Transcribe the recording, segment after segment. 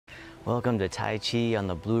Welcome to Tai Chi on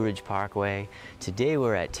the Blue Ridge Parkway. Today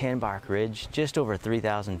we're at Tanbark Ridge, just over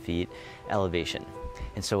 3,000 feet elevation.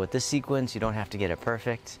 And so with this sequence, you don't have to get it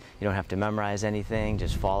perfect. You don't have to memorize anything.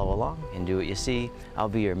 Just follow along and do what you see. I'll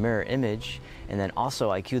be your mirror image. And then also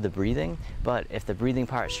I cue the breathing. But if the breathing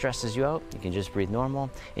part stresses you out, you can just breathe normal.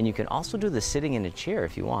 And you can also do the sitting in a chair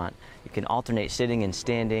if you want. You can alternate sitting and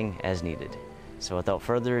standing as needed. So without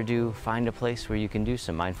further ado, find a place where you can do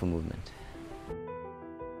some mindful movement.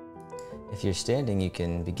 If you're standing, you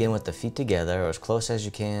can begin with the feet together or as close as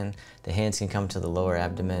you can. The hands can come to the lower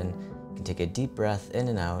abdomen. You can take a deep breath in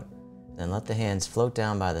and out, then let the hands float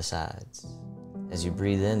down by the sides. As you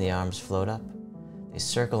breathe in, the arms float up. They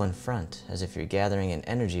circle in front as if you're gathering an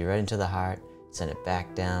energy right into the heart, send it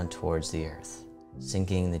back down towards the earth,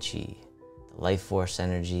 sinking the chi, the life force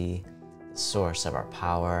energy, the source of our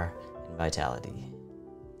power and vitality.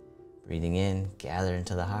 Breathing in, gather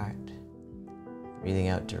into the heart. Breathing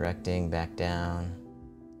out, directing back down.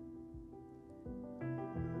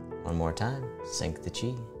 One more time, sink the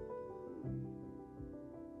chi.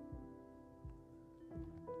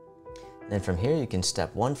 Then from here you can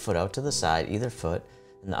step one foot out to the side, either foot,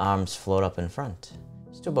 and the arms float up in front.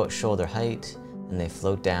 Just about shoulder height, and they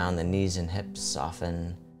float down, the knees and hips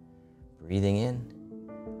soften. Breathing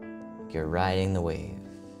in, like you're riding the wave.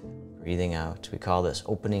 Breathing out, we call this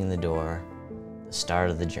opening the door, the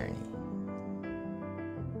start of the journey.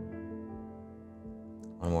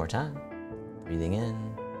 One more time, breathing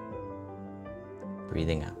in,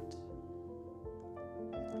 breathing out.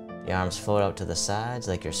 The arms float out to the sides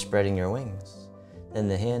like you're spreading your wings. Then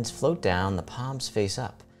the hands float down, the palms face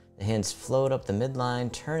up. The hands float up the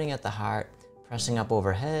midline, turning at the heart, pressing up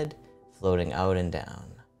overhead, floating out and down.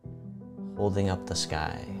 Holding up the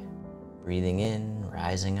sky. Breathing in,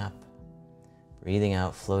 rising up. Breathing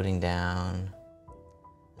out, floating down.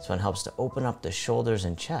 This one helps to open up the shoulders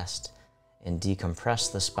and chest and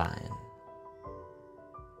decompress the spine.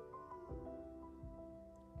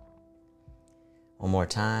 One more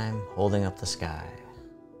time, holding up the sky.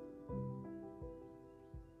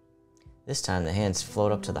 This time the hands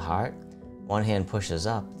float up to the heart. One hand pushes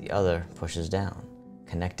up, the other pushes down,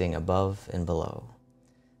 connecting above and below.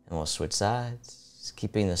 And we'll switch sides,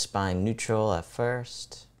 keeping the spine neutral at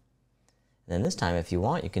first. And then this time, if you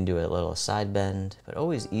want, you can do a little side bend, but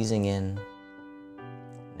always easing in,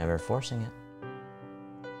 never forcing it.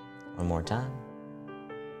 One more time.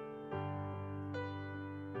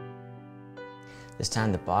 This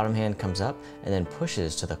time the bottom hand comes up and then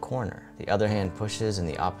pushes to the corner. The other hand pushes in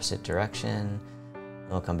the opposite direction. Then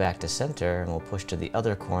we'll come back to center and we'll push to the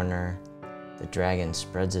other corner. The dragon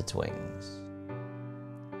spreads its wings.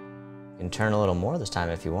 You can turn a little more this time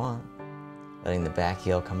if you want, letting the back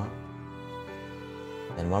heel come up.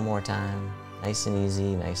 Then one more time, nice and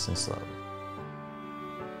easy, nice and slow.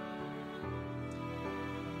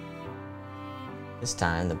 This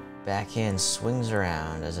time, the back hand swings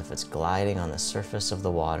around as if it's gliding on the surface of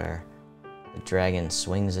the water. The dragon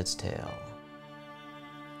swings its tail.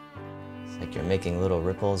 It's like you're making little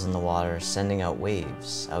ripples in the water, sending out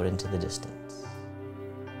waves out into the distance.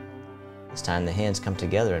 This time, the hands come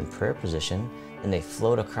together in prayer position, and they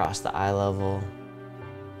float across the eye level,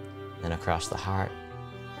 then across the heart,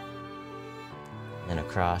 then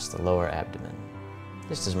across the lower abdomen,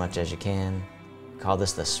 just as much as you can. Call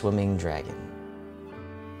this the swimming dragon.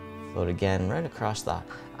 Float again right across the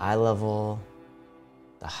eye level,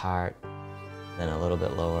 the heart, then a little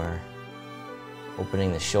bit lower,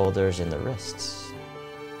 opening the shoulders and the wrists.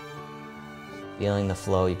 Feeling the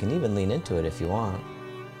flow, you can even lean into it if you want.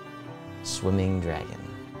 Swimming dragon.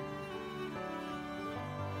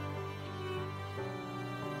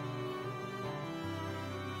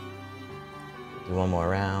 Do one more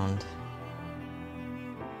round.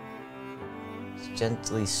 Just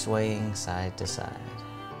gently swaying side to side.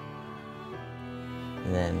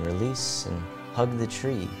 And then release and hug the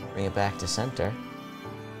tree. Bring it back to center.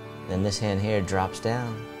 Then this hand here drops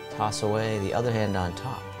down. Toss away the other hand on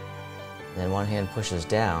top. And then one hand pushes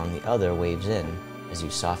down, the other waves in as you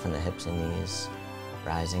soften the hips and knees.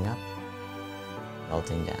 Rising up,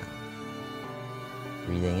 melting down.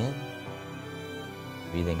 Breathing in,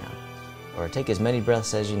 breathing out. Or take as many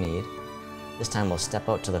breaths as you need. This time we'll step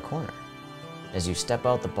out to the corner. As you step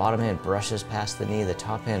out, the bottom hand brushes past the knee, the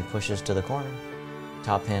top hand pushes to the corner.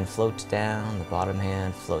 Top hand floats down, the bottom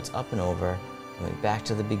hand floats up and over, coming back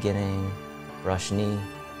to the beginning, brush knee,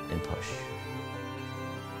 and push.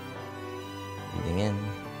 Breathing in,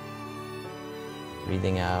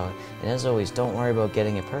 breathing out, and as always, don't worry about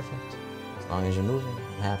getting it perfect. As long as you're moving,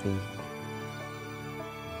 I'm happy.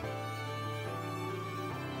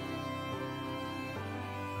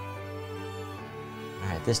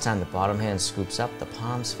 At this time, the bottom hand scoops up, the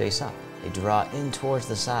palms face up. They draw in towards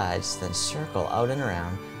the sides, then circle out and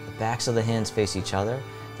around. The backs of the hands face each other,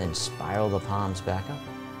 then spiral the palms back up,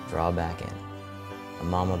 draw back in. A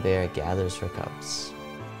mama bear gathers her cubs.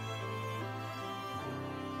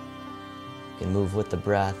 You can move with the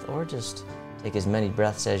breath or just take as many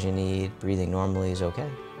breaths as you need. Breathing normally is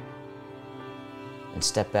okay. And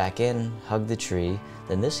step back in, hug the tree.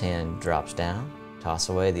 Then this hand drops down, toss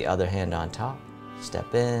away the other hand on top.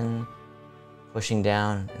 Step in, pushing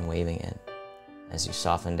down and waving in. As you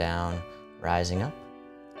soften down, rising up,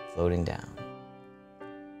 floating down.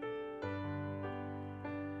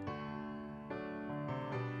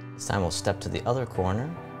 This time we'll step to the other corner.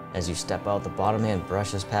 As you step out, the bottom hand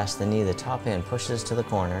brushes past the knee, the top hand pushes to the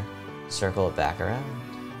corner, circle it back around,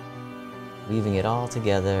 weaving it all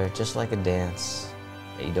together just like a dance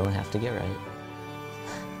that you don't have to get right.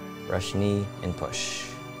 Brush knee and push.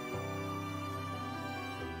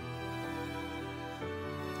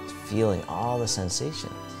 Feeling all the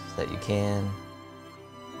sensations that you can,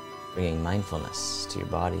 bringing mindfulness to your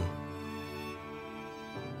body.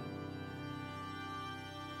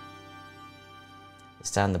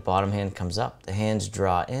 This time the bottom hand comes up, the hands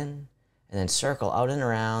draw in, and then circle out and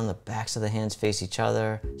around. The backs of the hands face each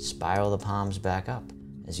other, spiral the palms back up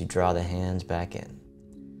as you draw the hands back in.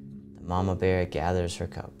 The mama bear gathers her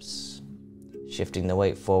cubs, shifting the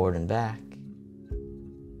weight forward and back.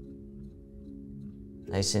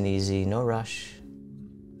 Nice and easy, no rush.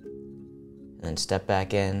 And then step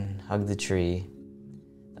back in, hug the tree,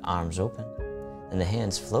 the arms open, and the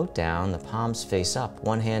hands float down, the palms face up,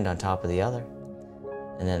 one hand on top of the other.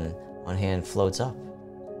 And then one hand floats up,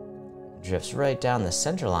 drifts right down the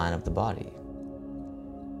center line of the body.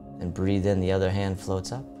 And breathe in, the other hand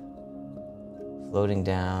floats up, floating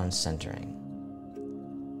down, centering.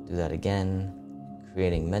 Do that again,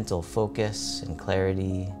 creating mental focus and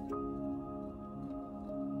clarity.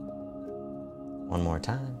 One more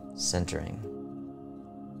time, centering.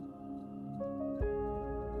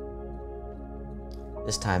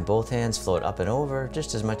 This time both hands float up and over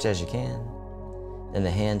just as much as you can. Then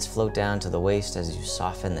the hands float down to the waist as you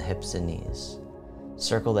soften the hips and knees.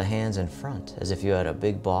 Circle the hands in front as if you had a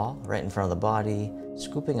big ball right in front of the body,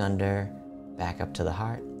 scooping under, back up to the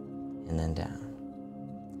heart, and then down.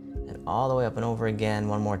 And all the way up and over again,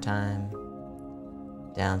 one more time,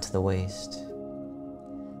 down to the waist.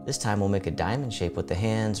 This time we'll make a diamond shape with the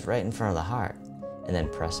hands right in front of the heart, and then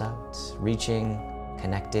press out, reaching,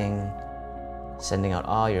 connecting, sending out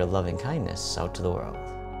all your loving kindness out to the world.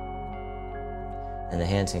 And the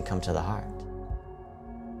hands can come to the heart.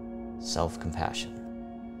 Self-compassion.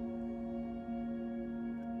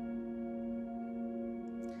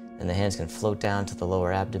 And the hands can float down to the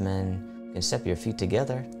lower abdomen. You can step your feet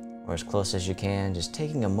together or as close as you can, just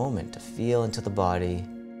taking a moment to feel into the body,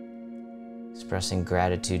 expressing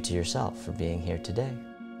gratitude to yourself for being here today.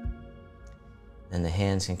 Then the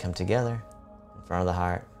hands can come together in front of the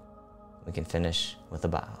heart. We can finish with a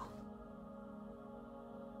bow.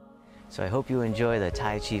 So I hope you enjoy the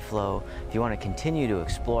Tai Chi Flow. If you want to continue to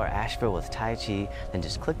explore Asheville with Tai Chi, then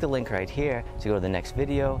just click the link right here to go to the next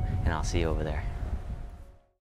video, and I'll see you over there.